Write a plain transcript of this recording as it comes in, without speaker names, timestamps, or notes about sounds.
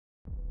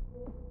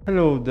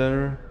Hello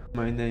there,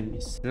 my name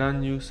is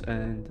Lanius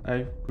and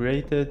I've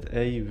created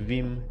a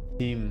Vim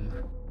theme.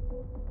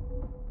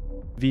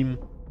 Vim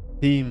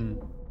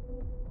theme.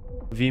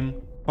 Vim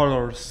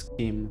color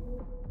scheme.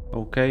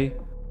 Okay?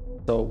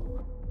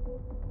 So,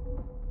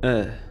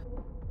 I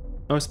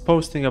was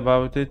posting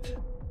about it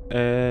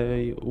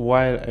a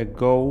while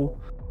ago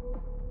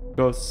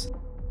because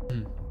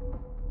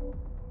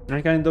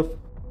I kind of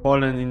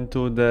fallen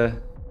into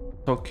the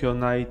Tokyo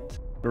Night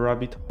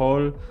rabbit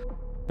hole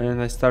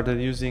and I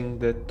started using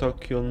the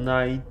Tokyo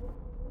Night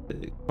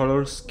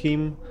color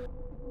scheme,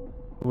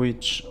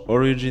 which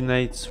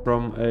originates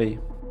from a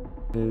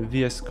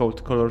VS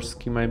Code color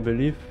scheme, I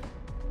believe.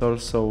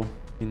 Also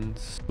in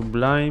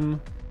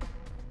Sublime.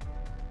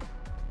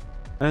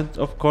 And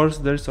of course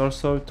there's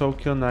also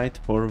Tokyo Night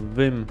for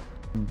Vim,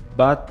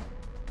 but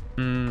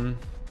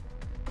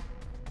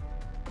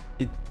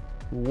it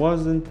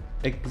wasn't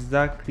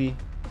exactly,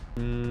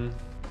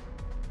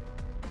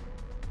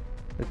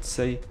 let's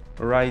say,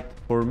 right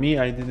for me.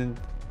 I didn't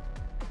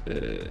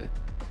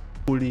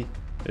fully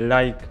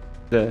like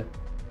the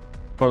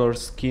color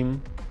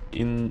scheme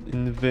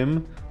in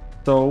Vim,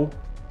 so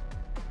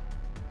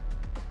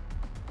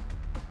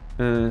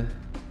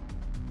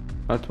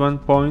at one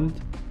point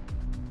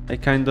I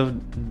kind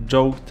of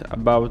joked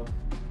about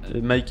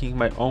making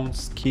my own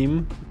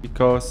scheme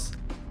because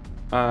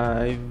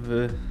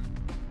I've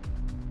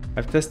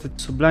tested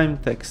Sublime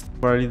Text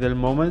for a little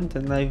moment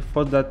and I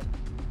thought that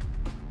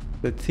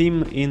the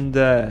theme in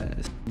the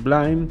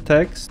Sublime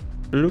Text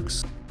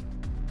looks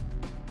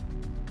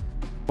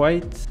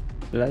quite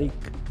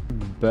like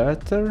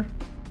better.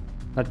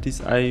 At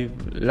least I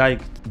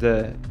liked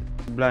the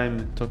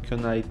Sublime Tokyo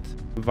Night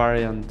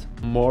variant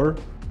more.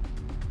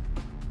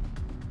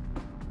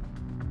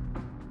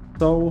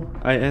 So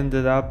I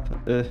ended up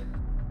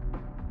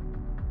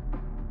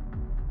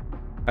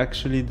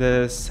actually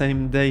the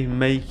same day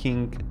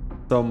making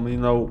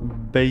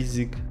some,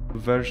 basic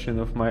version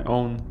of my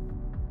own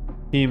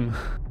theme.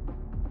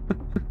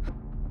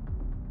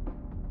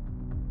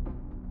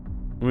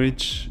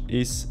 Which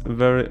is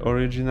very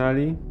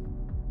originally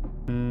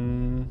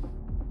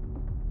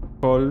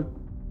called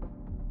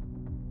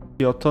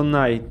Kyoto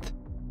Night.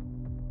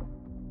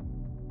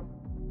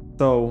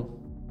 So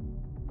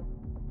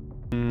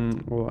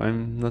well,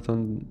 I'm not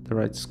on the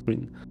right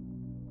screen.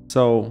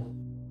 So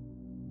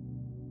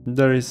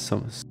there is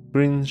some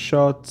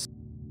screenshots,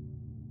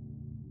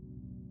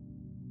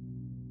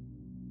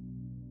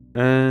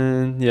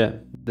 and yeah,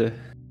 the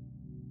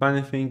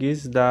funny thing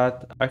is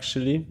that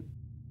actually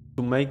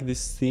to make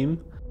this theme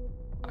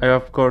I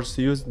of course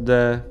used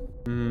the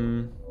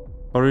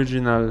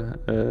original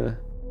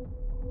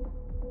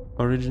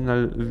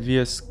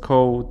VS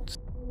Code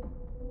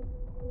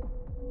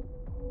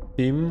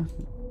theme,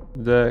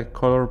 the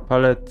color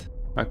palette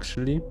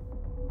actually,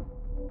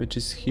 which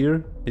is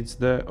here. It's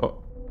the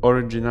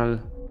original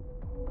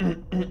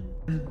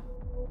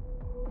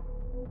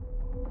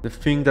the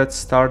thing that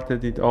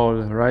started it all,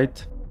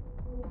 right?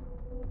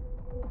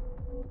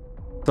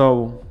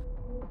 So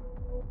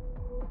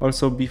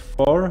also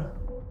before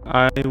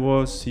I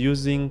was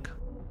using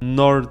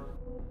Nord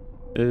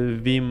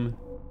Vim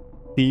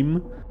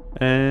theme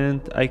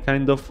and I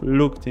kind of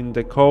looked in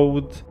the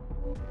code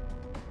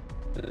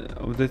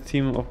of the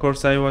theme. Of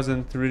course I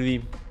wasn't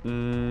really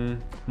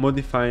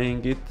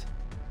modifying it,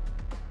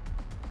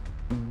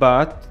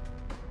 but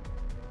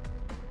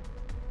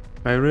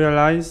I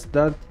realized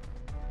that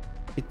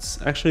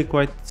it's actually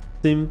quite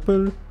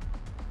simple.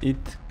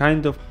 It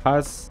kind of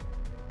has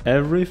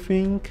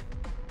everything.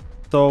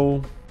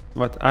 So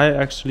what I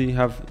actually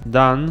have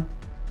done,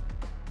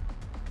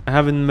 I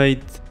haven't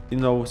made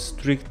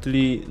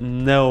strictly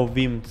Neo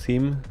Vim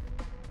theme.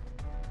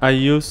 I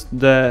used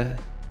the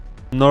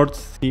Nord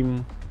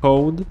theme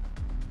code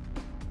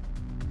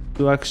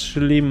to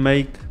actually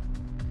make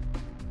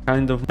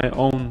kind of my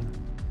own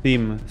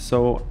theme.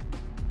 So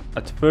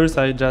at first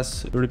I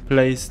just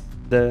replaced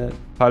the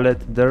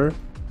palette there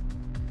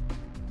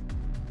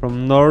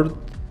from Nord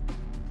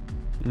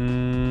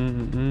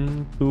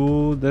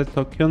to the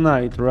Tokyo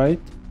Night, right?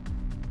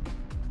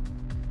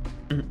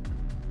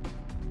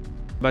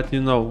 But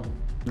it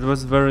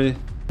was very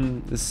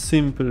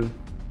simple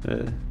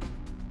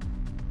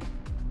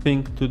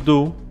thing to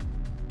do.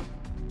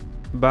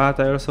 But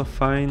I also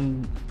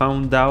found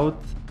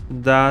out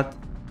that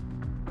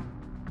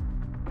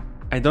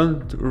I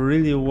don't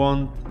really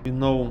want,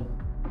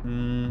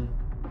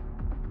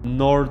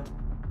 Nord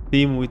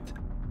theme with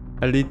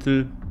a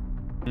little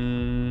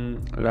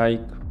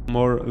like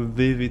more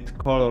vivid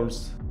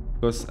colors,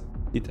 because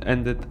it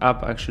ended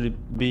up actually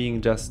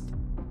being just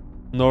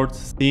Nord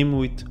theme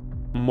with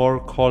more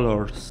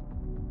colors.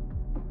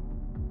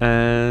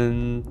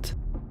 And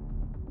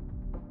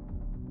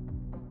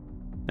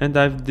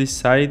I've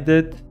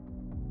decided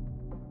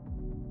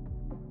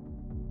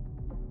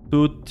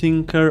to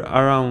tinker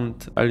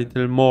around a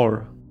little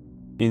more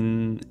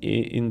in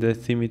the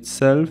theme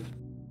itself.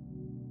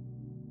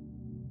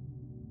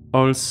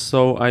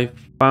 Also, I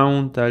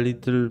found a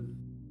little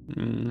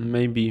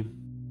maybe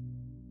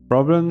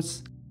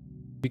problems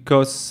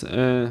because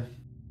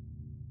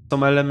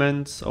some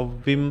elements of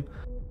Vim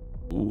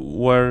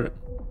were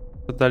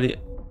totally,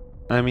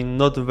 I mean,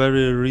 not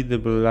very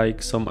readable,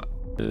 like some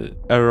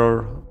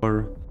error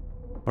or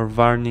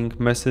warning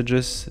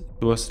messages.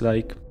 It was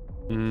like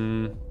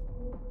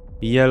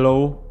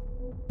yellow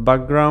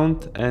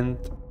background and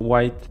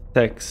white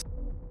text,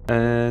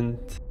 and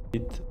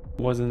it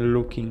wasn't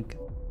looking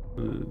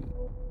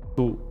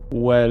too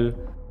well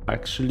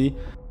actually.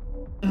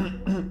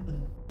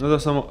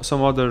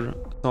 some other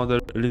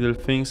little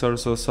things,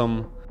 also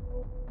some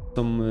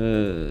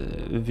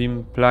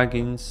Vim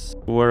plugins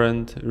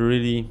weren't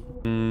really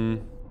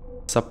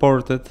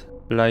supported,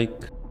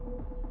 like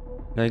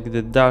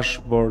the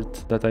dashboard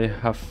that I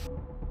have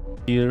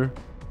here.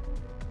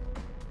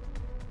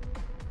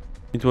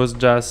 It was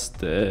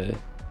just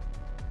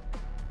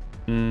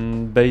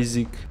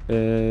basic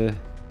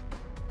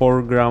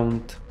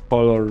foreground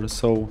color,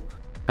 so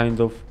kind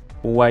of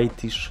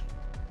whitish.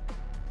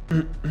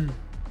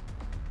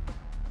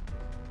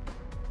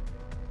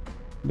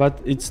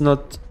 But it's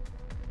not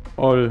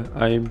all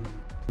I've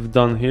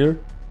done here.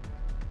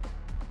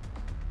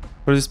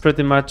 For this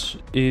pretty much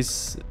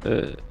is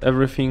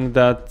everything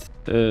that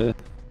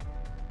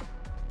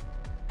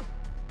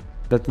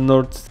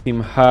Nord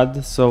Stream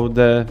had. So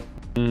the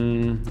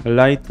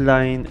light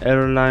line,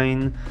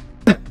 airline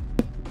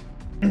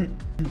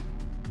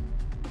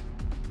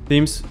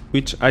themes,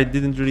 which I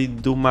didn't really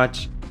do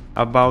much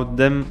about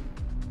them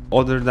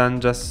other than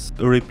just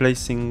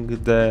replacing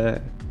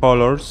the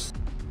colors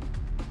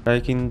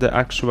like in the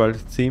actual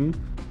theme.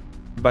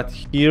 But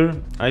here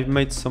I've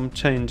made some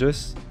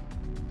changes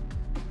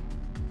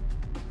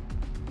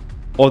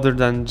other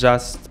than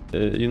just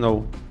you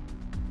know,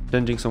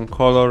 changing some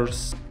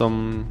colors,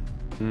 some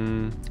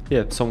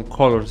some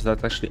colors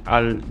that actually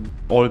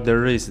all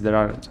there is. There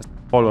are just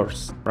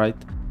colors, right?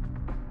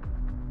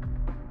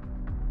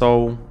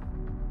 So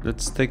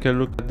let's take a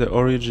look at the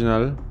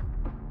original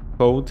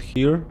code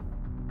here.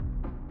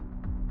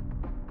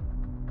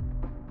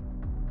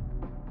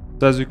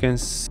 So as you can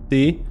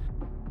see,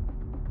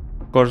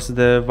 of course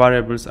the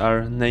variables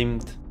are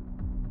named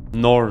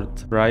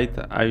Nord, right?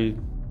 I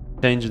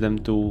changed them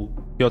to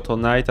Kyoto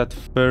Night at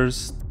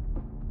first,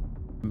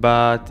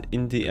 but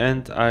in the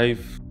end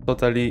I've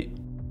totally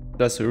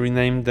just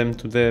renamed them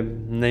to the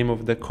name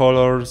of the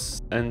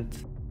colors and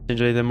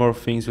changed a little more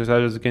things, because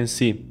as you can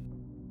see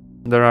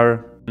there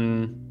are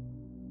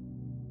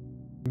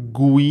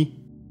GUI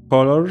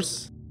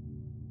colors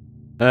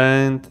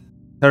and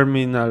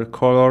terminal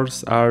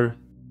colors are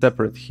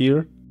separate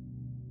here.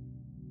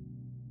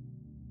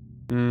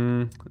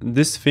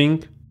 This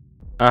thing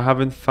I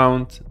haven't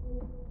found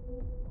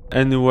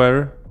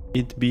anywhere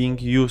it being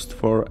used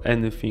for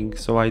anything,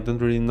 so I don't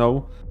really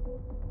know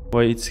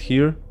why it's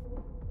here.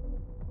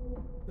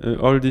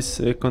 All these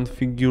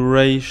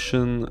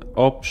configuration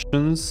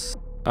options,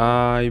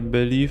 I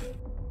believe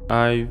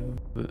I've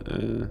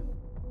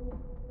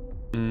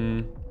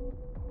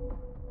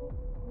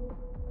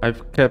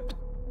kept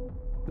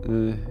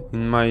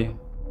in my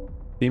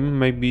theme,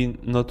 maybe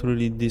not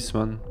really this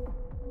one,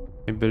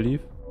 I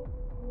believe.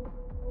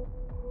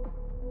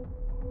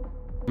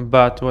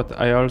 But what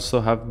I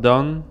also have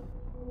done,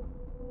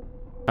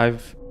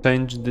 I've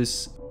changed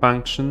this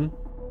function.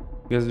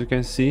 As you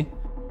can see,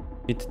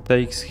 it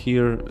takes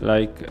here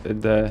like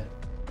the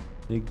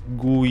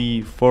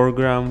GUI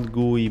foreground,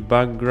 GUI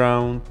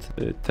background,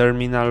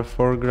 terminal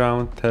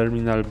foreground,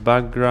 terminal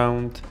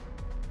background,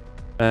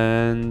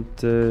 and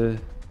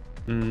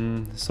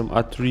some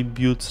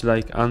attributes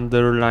like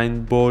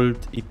underline,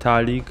 bold,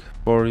 italic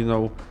for, you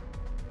know,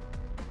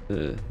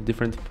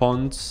 different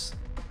fonts.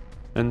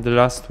 And the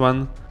last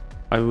one,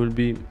 I will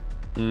be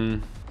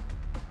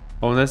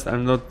honest,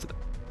 I'm not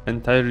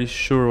entirely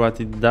sure what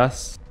it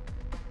does,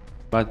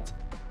 but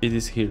it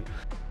is here.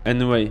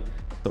 Anyway,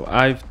 so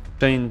I've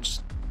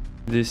changed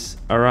this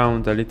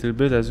around a little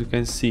bit. As you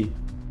can see,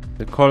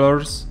 the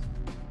colors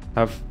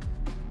have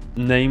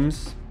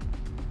names,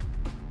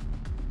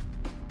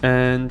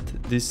 and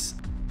these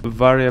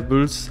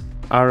variables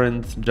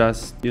aren't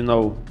just, you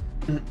know,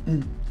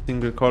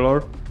 single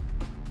color.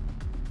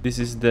 This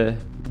is the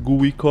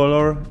GUI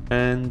color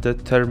and the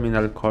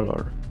terminal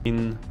color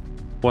in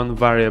one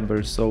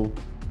variable, so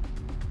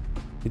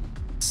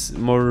it's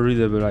more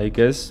readable, I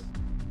guess.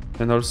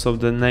 And also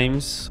the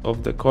names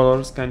of the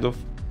colors kind of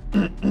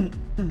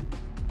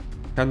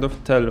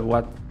tell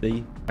what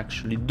they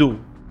actually do.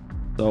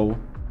 So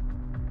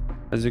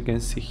as you can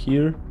see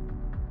here,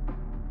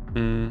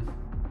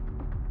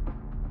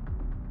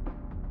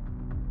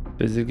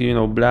 basically, you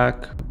know,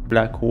 black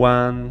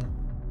 1,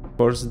 of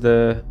course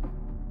the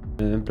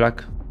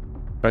black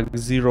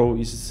 0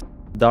 is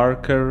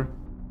darker,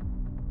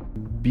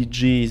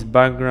 BG is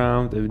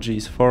background, FG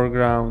is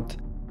foreground,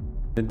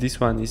 and this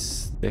one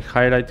is the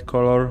highlight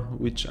color,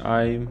 which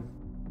I'm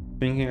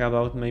thinking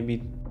about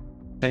maybe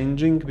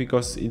changing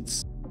because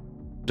it's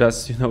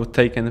just, you know,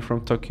 taken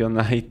from Tokyo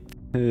Night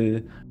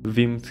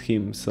Vim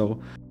theme.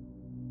 So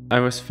I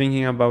was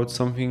thinking about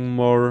something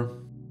more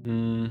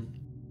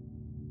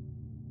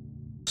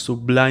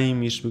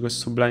Sublime-ish, because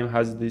Sublime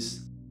has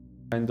this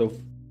kind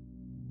of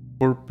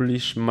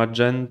purplish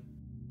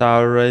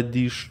magenta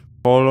reddish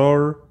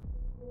color,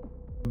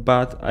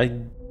 but I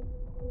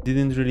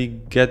didn't really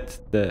get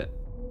the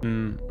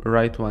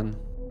right one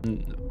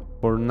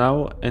for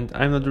now, and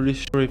I'm not really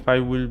sure if I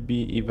will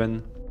be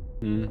even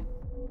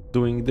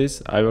doing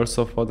this. I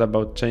also thought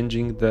about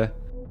changing the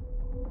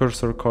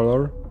cursor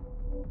color,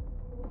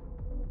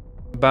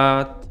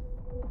 but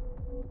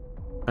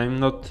I'm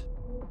not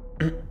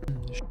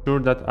sure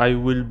that I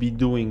will be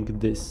doing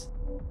this.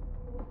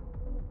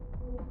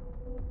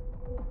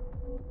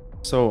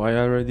 So I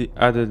already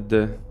added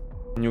the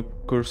new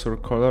cursor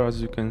color,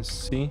 as you can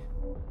see.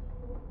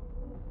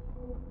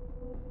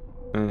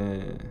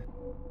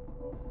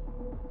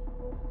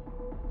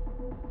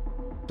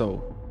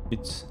 So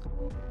it's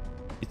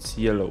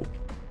yellow.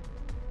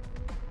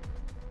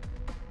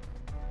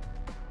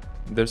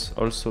 There's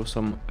also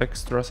some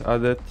extras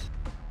added,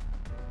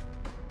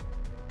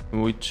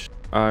 which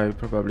I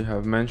probably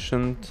have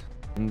mentioned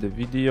in the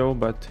video,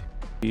 but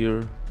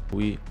here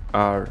we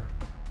are.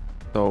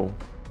 So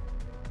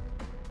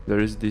there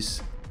is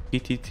this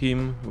kitty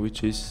theme,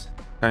 which is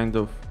kind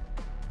of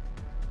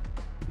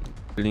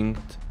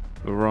linked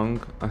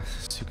wrong,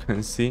 as you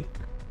can see.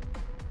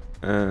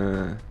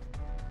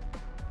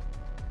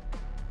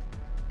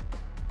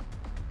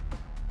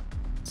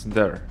 It's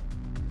there.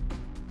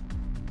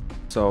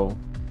 So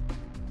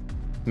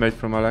made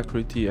from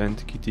Alacrity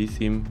and kitty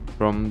theme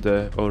from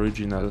the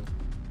original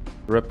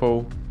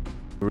repo.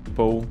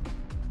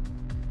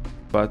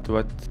 But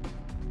what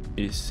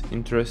is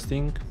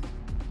interesting,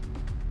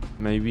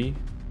 maybe,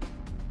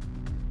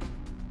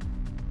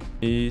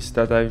 is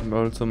that I've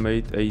also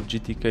made a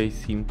GTK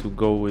theme to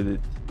go with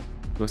it,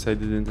 because I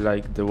didn't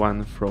like the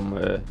one from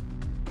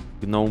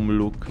GNOME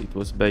look. It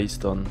was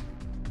based on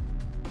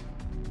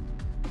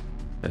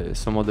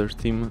some other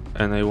theme,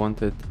 and I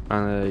wanted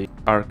an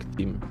Arc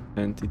theme,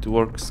 and it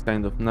works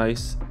kind of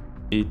nice.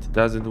 It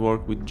doesn't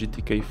work with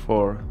GTK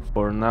 4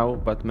 for now,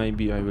 but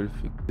maybe I will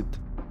fix it.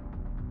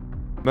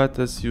 But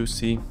as you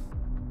see,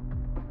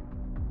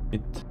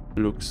 it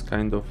looks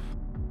kind of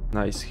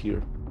nice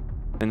here.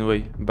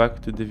 Anyway,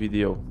 back to the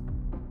video.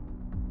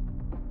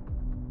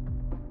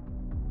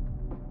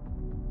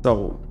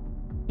 So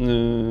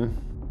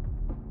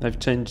I've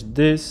changed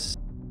this,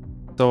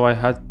 so I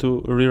had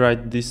to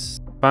rewrite this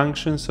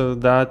function so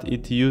that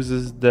it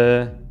uses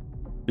the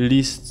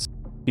lists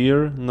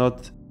here,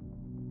 not,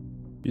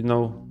 you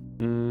know,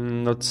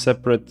 not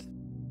separate,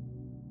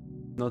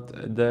 not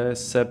the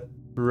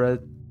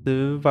separate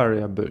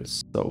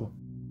variables. So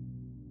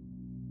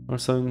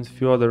also in a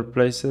few other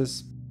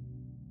places.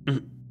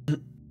 But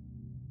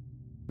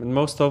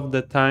most of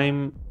the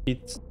time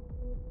it's,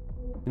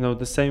 you know,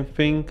 the same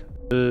thing,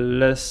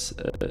 less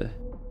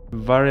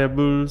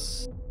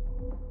variables.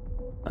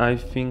 I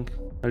think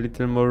a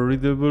little more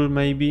readable,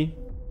 maybe.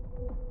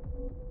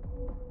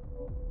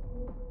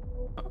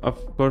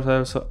 Of course, I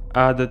also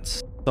added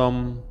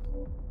some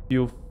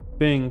few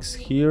things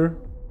here.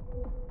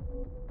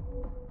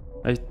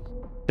 I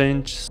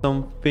changed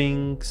some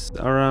things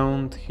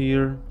around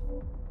here,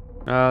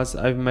 as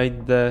I've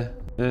made the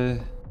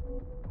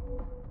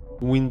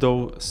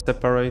window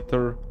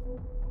separator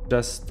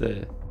just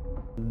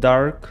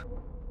dark.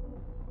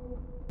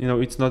 You know,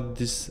 it's not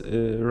this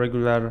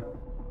regular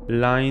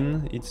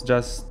line, it's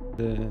just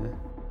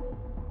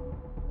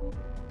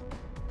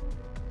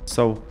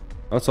so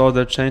also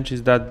other change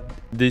is that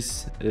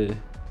this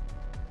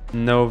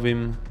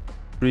NeoVim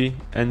 3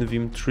 and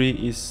Vim 3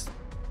 is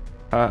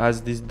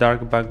has this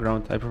dark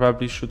background. I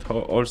probably should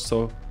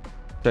also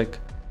check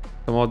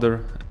some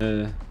other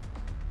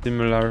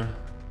similar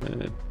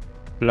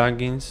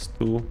plugins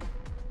to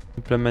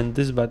implement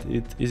this, but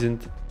it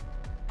isn't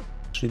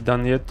actually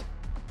done yet.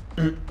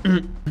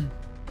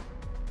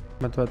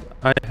 But what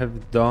I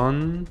have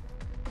done,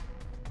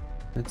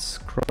 let's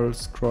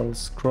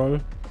scroll.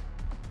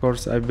 Of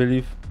course, I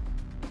believe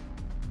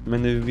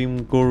many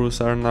Vim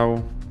gurus are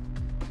now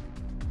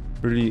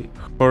really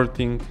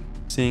hurting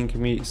seeing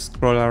me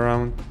scroll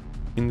around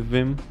in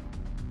Vim.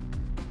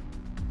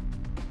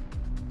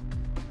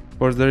 Of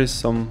course, there is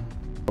some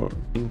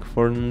thing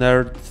for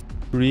Nerd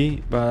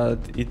 3, but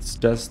it's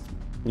just,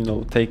 you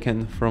know,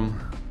 taken from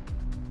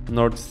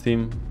Nord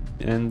theme,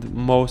 and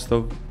most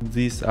of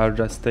these are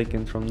just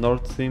taken from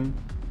Nord theme,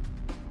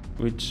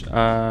 which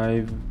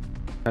I've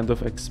kind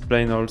of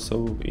explained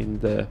also in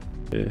the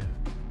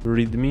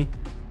readme.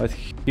 But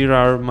here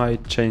are my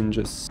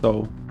changes.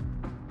 So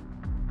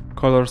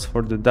colors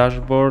for the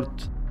dashboard,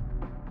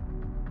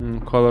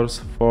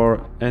 colors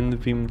for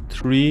NVim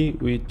 3,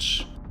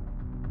 which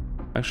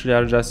actually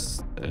are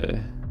just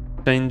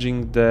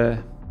changing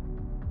the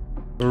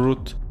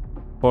root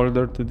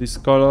folder to this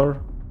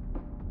color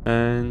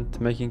and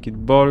making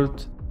it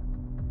bold.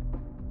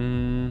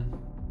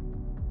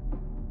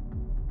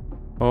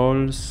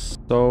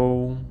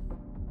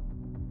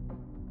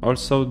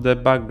 Also the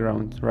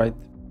background, right?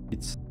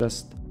 It's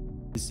just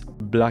this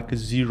black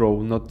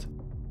 0, not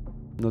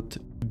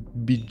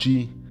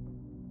BG.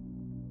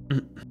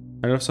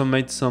 I also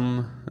made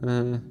some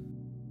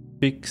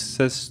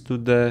fixes to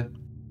the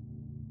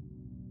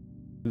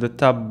the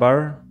tab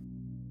bar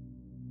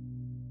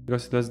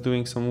because it was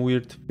doing some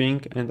weird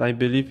thing, and I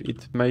believe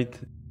it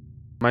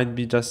might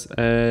be just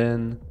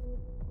an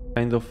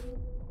kind of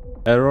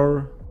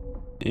error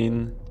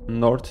in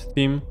Nord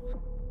theme.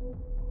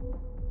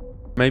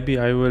 Maybe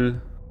I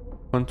will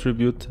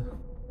contribute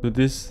to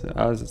this,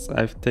 as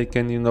I've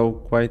taken, you know,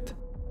 quite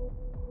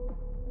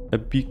a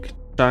big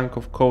chunk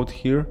of code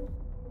here.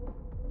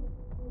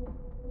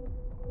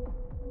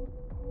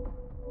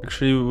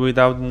 Actually,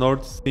 without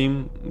Nord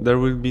theme, there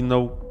will be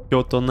no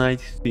Kyoto Night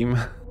theme.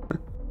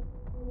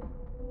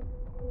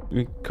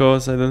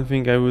 Because I don't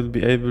think I will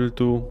be able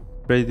to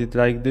create it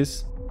like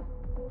this.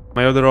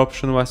 My other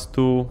option was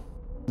to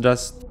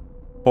just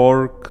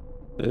fork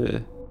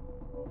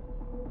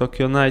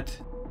Tokyo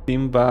Night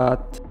theme,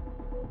 but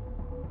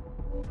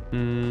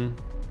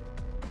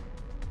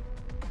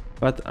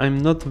I'm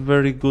not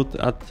very good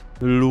at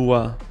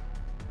Lua,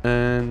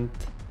 and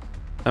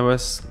I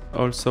was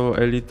also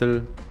a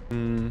little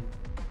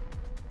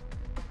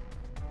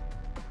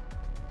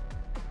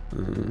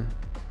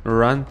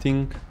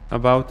ranting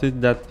about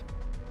it, that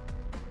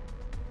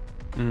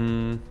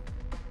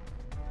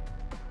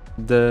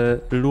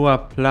the Lua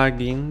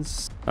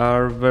plugins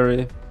are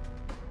very,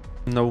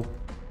 you know,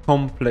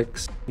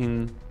 complex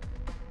in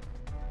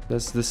the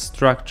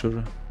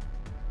structure.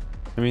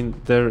 I mean,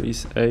 there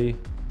is a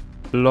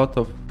lot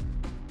of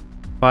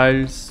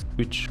files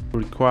which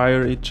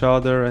require each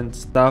other and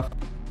stuff.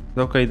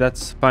 Okay,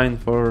 that's fine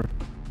for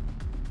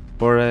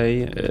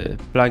a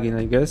plugin,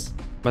 I guess.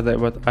 But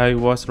what I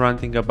was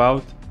ranting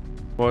about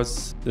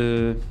was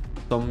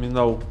some, you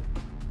know,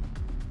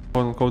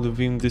 quote-unquote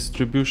Vim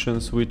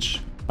distributions,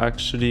 which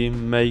actually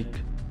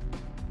make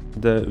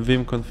the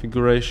Vim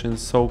configuration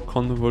so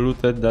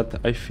convoluted that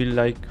I feel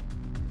like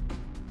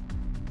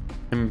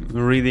I'm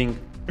reading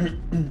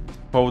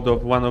code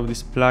of one of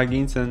these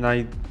plugins and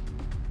I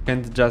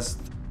can't just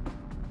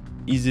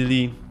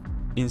easily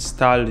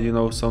install, you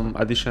know, some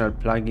additional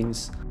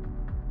plugins.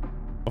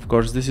 Of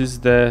course, this is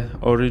the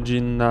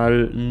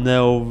original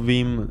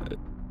NeoVim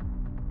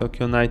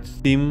Tokyo Night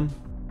theme,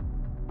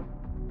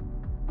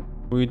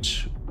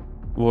 which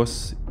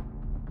was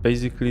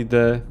basically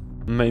the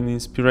main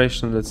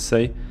inspiration, let's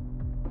say.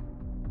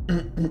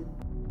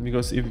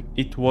 Because if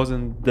it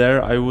wasn't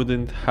there, I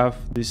wouldn't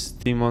have this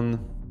theme on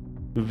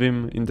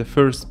Vim in the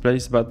first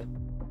place. But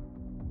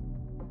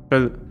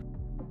well,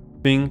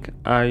 thing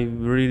I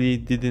really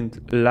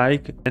didn't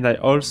like, and I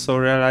also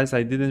realized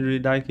I didn't really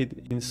like it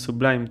in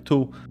Sublime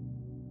too.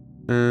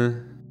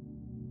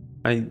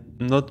 I'm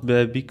not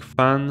a big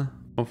fan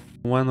of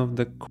one of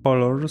the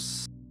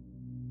colors.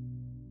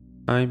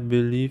 I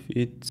believe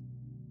it's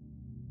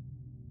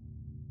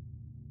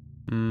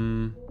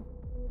I'm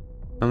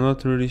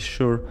not really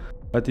sure,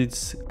 but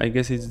I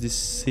guess it's this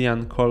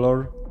cyan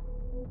color,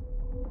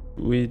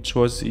 which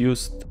was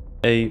used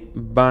a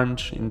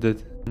bunch in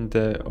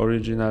the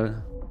original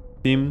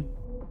theme,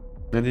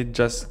 and it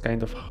just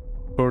kind of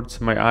hurts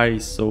my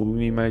eyes. So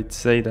we might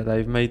say that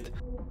I've made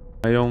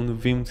my own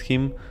Vim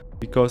theme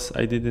because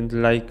I didn't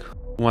like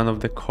one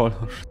of the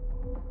colors,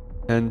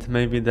 and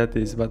maybe that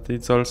is, but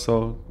it's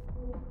also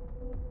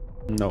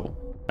no.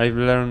 I've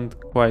learned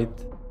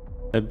quite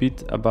a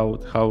bit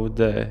about how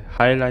the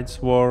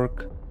highlights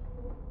work,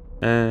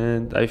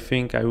 and I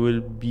think I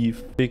will be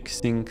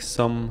fixing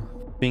some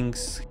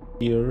things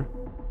here.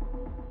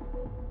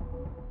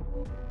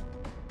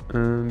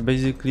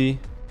 Basically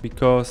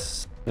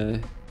because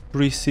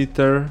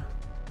presetter,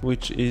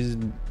 which is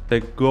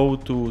the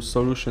go-to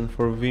solution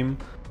for Vim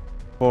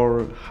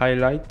for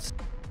highlights,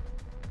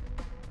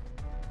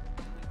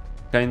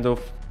 kind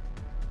of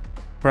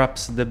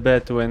craps the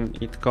bed when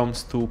it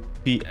comes to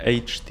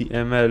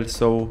PHTML.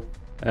 So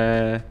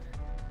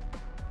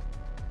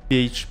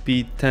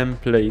PHP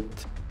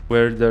template,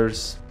 where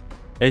there's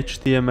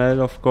HTML,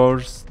 of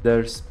course,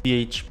 there's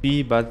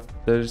PHP, but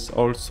there's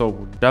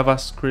also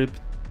JavaScript,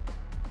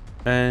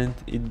 and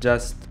it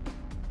just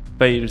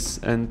fails,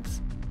 and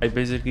I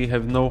basically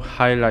have no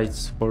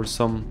highlights for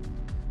some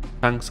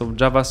chunks of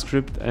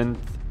JavaScript, and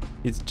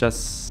it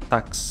just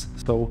sucks.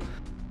 So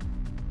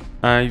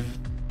I've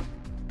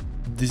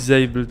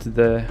disabled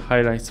the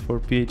highlights for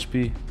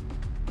PHP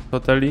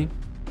totally,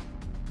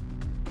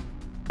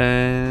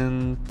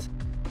 and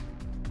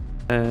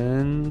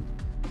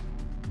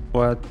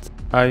what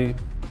I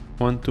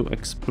want to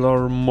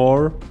explore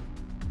more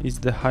is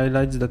the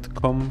highlights that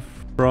come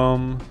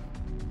from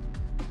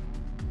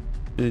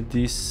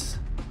this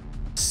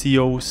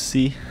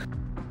COC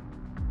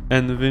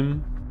and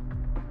Vim,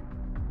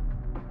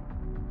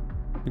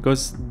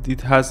 because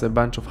it has a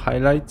bunch of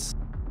highlights.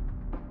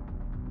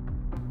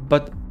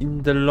 But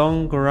in the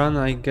long run,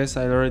 I guess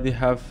I already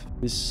have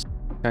this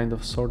kind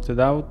of sorted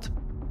out.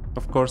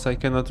 Of course, I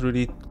cannot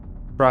really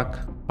track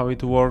how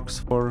it works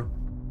for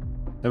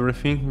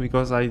everything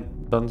because I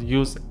don't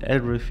use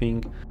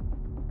everything.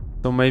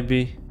 So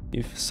maybe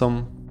if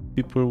some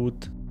people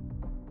would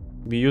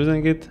be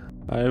using it,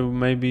 I will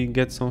maybe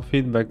get some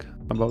feedback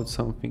about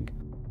something.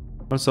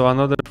 Also,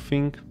 another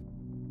thing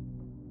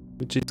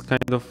which is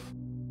kind of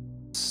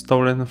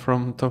stolen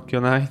from Tokyo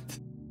Night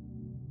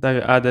I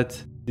added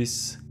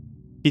this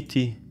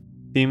kitty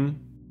theme,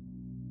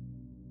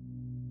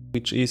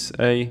 which is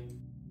a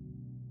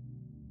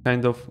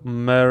kind of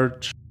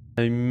merge,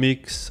 a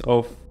mix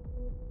of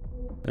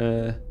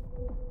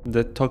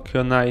the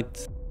Tokyo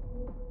Night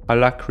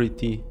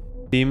Alacrity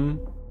theme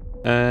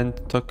and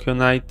Tokyo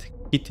Night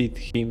Kitty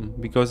theme,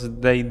 because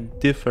they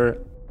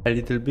differ a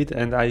little bit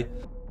and I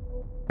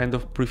kind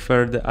of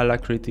prefer the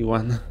Alacrity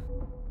one.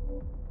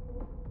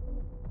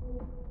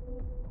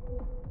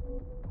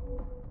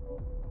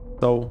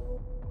 So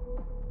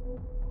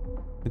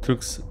it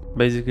looks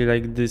basically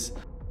like this.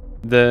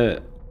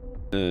 The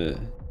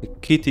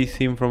Kitty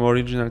theme from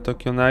original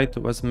Tokyo Night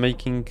was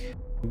making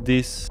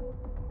this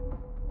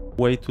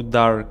way too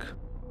dark.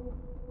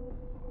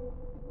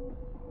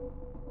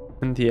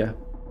 And yeah.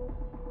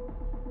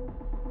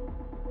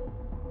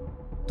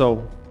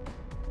 So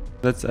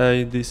that's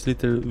this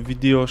little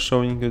video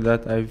showing you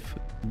that I've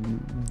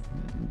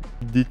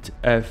did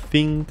a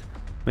thing.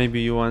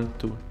 Maybe you want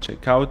to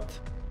check out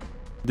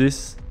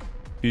this.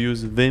 You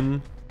use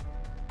Vim,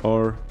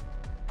 or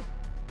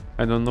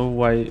I don't know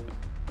why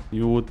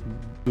you would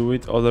do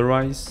it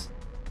otherwise,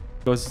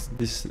 because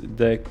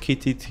the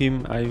kitty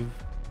theme I've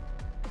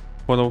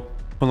quote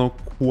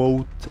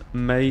unquote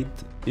made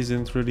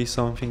isn't really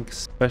something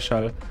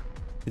special.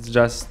 It's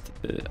just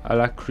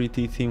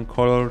Alacrity theme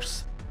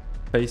colors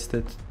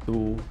pasted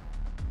to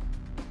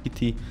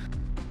kitty.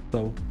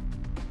 So,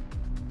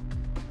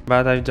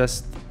 but I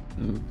just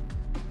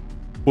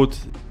put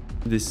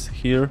this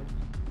here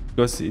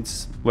because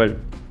it's, well,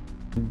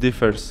 it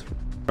differs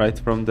right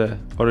from the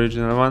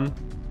original one.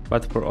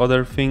 But for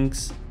other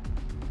things,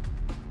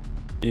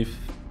 if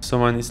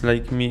someone is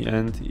like me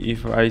and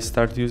if I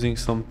start using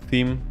some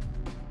theme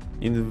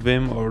in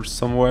Vim or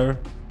somewhere,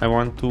 I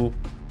want to,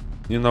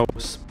 you know,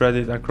 spread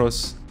it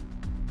across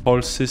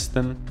whole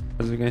system.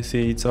 As you can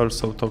see, it's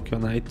also Tokyo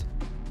Night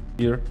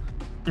here.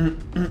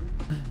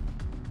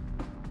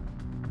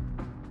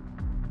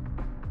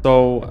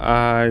 So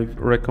I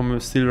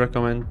still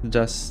recommend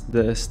just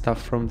the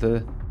stuff from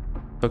the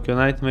Tokyo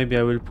Night. Maybe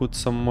I will put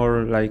some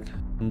more like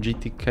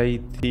GTK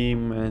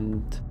theme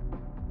and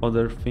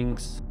other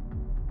things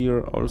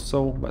here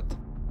also, but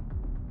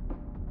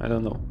I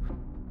don't know.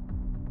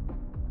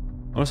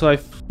 Also, I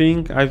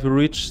think I've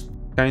reached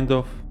kind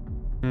of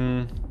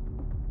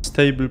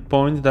stable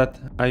point that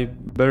I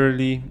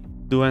barely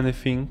do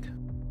anything.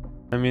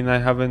 I mean, I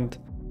haven't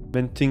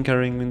been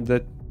tinkering in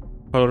that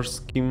color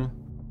scheme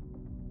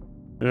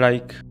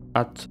like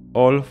at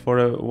all for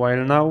a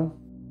while now,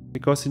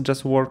 because it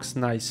just works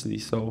nicely.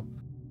 So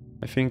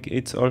I think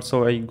it's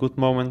also a good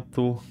moment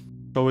to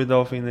show it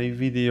off in a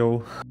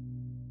video.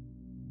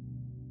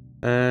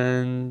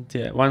 And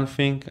yeah, one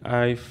thing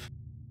I've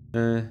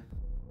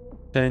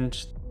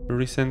changed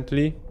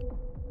recently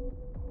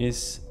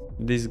is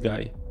this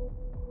guy,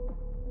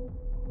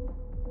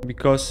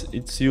 because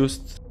it's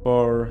used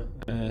for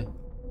you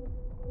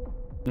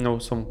know,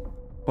 some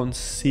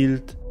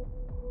concealed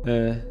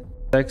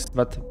text,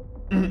 but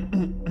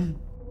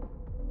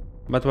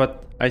but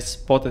what I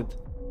spotted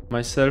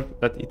myself,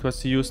 that it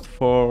was used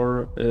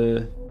for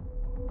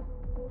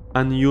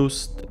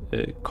unused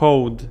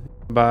code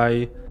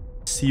by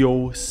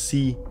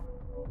COC,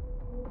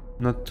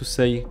 not to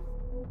say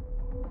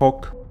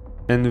Coq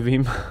and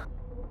Vim.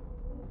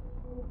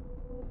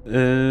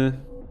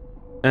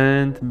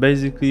 And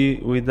basically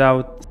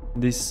without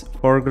this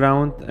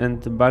foreground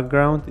and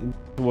background,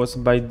 it was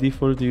by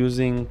default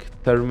using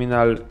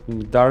terminal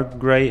dark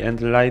gray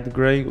and light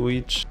gray,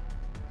 which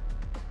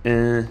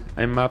I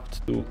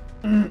mapped to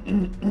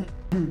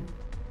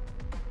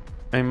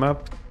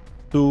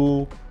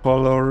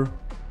color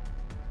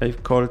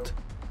I've called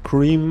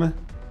cream,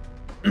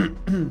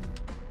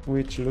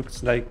 which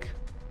looks like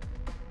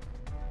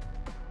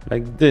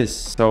this.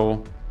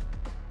 So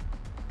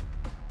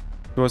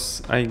it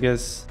was, I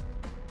guess,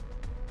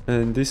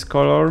 this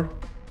color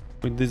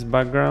with this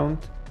background,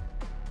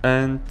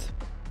 and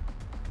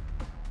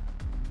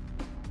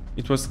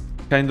it was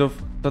kind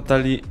of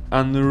totally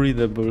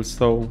unreadable,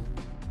 so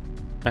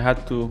I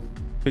had to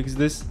fix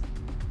this.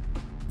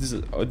 This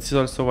is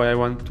also why I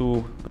want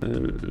to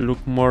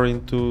look more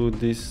into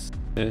this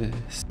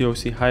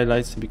COC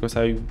highlights, because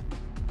I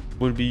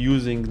will be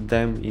using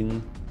them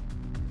in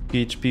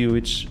PHP,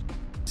 which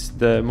is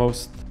the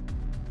most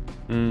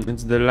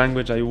it's the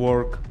language I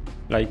work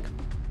like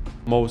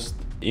most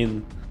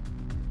in.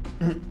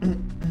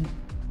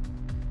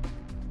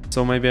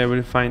 So maybe I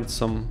will find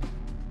some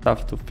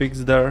stuff to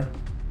fix there,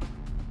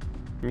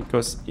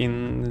 because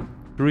in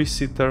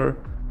 3-seater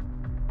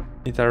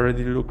it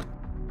already looked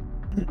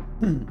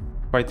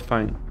quite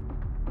fine.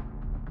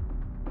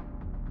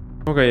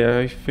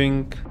 Okay, I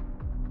think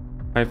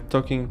I'm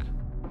talking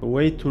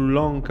way too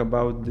long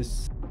about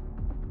this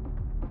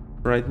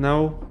right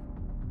now,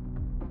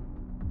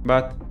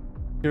 but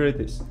here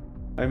it is.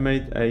 I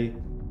made a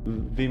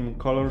Vim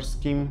color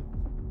scheme.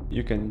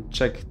 You can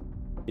check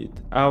it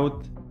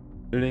out.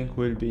 The link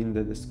will be in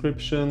the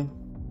description.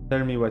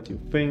 Tell me what you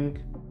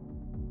think,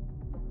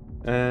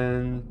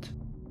 and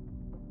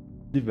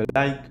leave a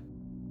like,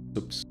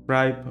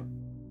 subscribe,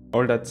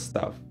 all that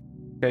stuff.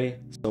 Okay,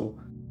 so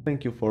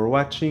thank you for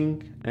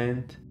watching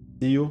and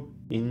see you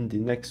in the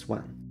next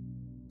one.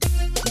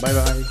 Bye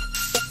bye.